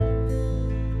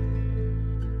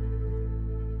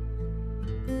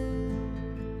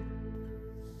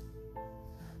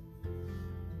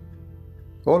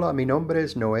Hola, mi nombre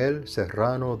es Noel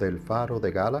Serrano del Faro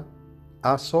de Gala,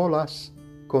 a solas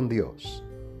con Dios.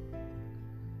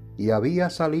 Y había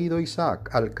salido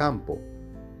Isaac al campo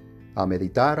a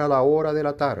meditar a la hora de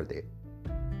la tarde.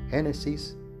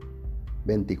 Génesis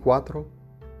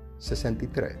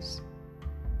 24:63.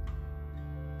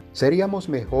 ¿Seríamos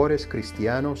mejores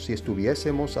cristianos si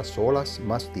estuviésemos a solas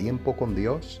más tiempo con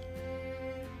Dios?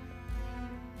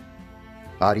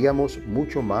 ¿Haríamos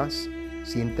mucho más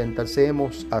si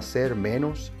intentásemos hacer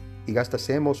menos y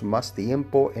gastásemos más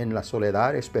tiempo en la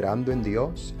soledad esperando en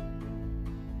Dios?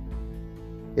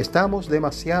 Estamos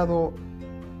demasiado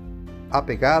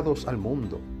apegados al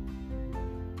mundo.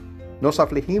 Nos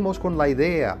afligimos con la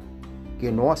idea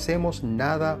que no hacemos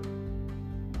nada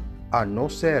a no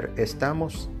ser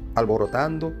estamos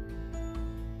alborotando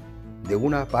de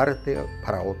una parte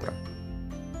para otra.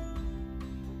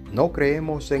 No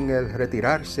creemos en el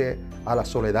retirarse a la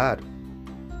soledad,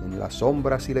 en la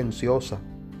sombra silenciosa.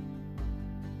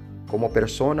 Como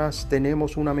personas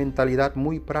tenemos una mentalidad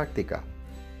muy práctica.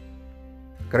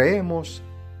 Creemos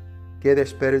que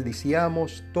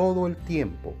desperdiciamos todo el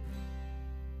tiempo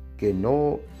que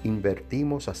no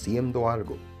invertimos haciendo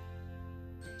algo.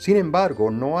 Sin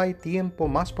embargo, no hay tiempo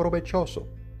más provechoso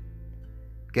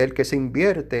que el que se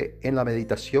invierte en la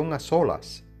meditación a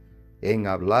solas, en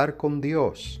hablar con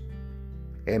Dios,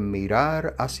 en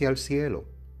mirar hacia el cielo.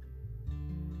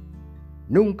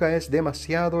 Nunca es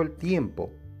demasiado el tiempo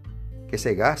que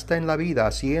se gasta en la vida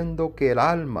haciendo que el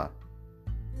alma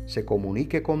se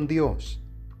comunique con Dios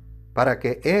para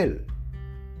que Él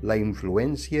la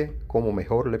influencie como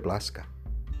mejor le plazca.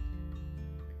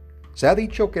 Se ha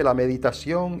dicho que la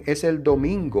meditación es el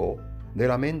domingo de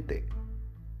la mente.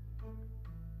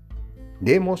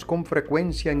 Demos con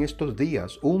frecuencia en estos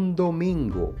días un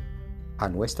domingo a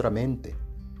nuestra mente,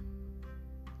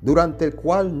 durante el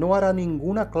cual no hará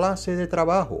ninguna clase de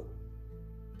trabajo,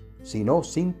 sino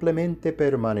simplemente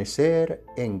permanecer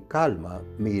en calma,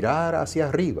 mirar hacia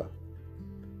arriba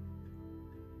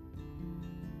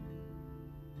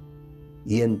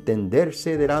y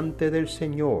entenderse delante del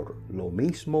Señor, lo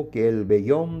mismo que el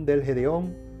vellón del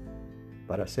Gedeón,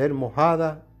 para ser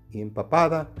mojada y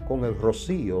empapada con el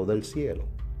rocío del cielo.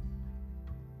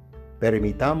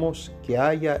 Permitamos que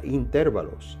haya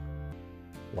intervalos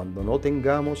cuando no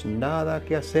tengamos nada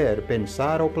que hacer,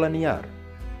 pensar o planear,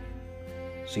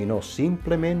 sino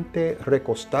simplemente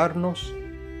recostarnos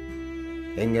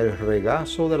en el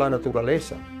regazo de la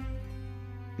naturaleza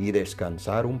y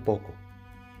descansar un poco.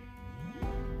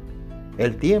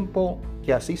 El tiempo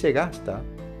que así se gasta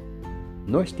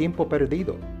no es tiempo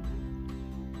perdido.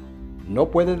 No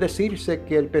puede decirse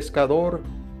que el pescador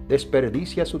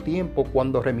desperdicia su tiempo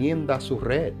cuando remienda su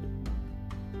red,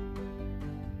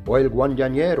 o el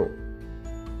guanyañero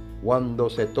cuando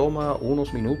se toma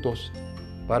unos minutos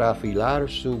para afilar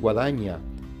su guadaña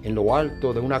en lo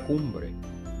alto de una cumbre.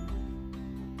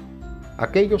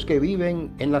 Aquellos que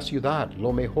viven en la ciudad,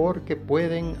 lo mejor que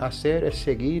pueden hacer es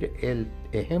seguir el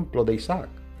ejemplo de Isaac,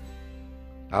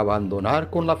 abandonar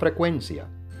con la frecuencia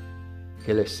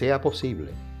que les sea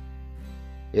posible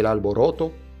el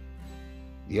alboroto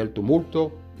y el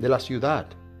tumulto de la ciudad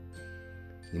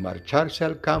y marcharse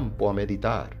al campo a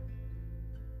meditar.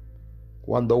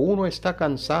 Cuando uno está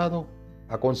cansado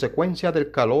a consecuencia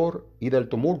del calor y del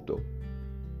tumulto,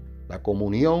 la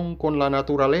comunión con la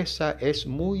naturaleza es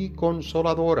muy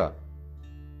consoladora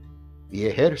y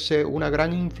ejerce una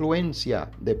gran influencia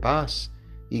de paz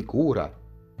y cura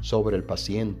sobre el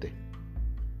paciente.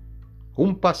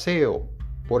 Un paseo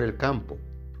por el campo,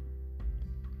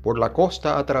 por la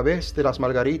costa a través de las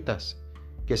margaritas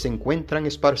que se encuentran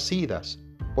esparcidas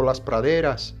por las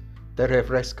praderas, te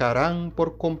refrescarán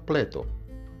por completo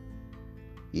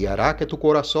y hará que tu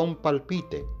corazón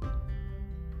palpite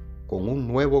con un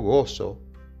nuevo gozo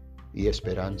y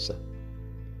esperanza.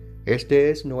 Este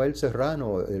es Noel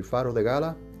Serrano del Faro de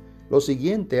Gala. Lo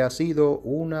siguiente ha sido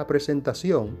una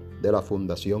presentación de la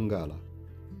Fundación Gala.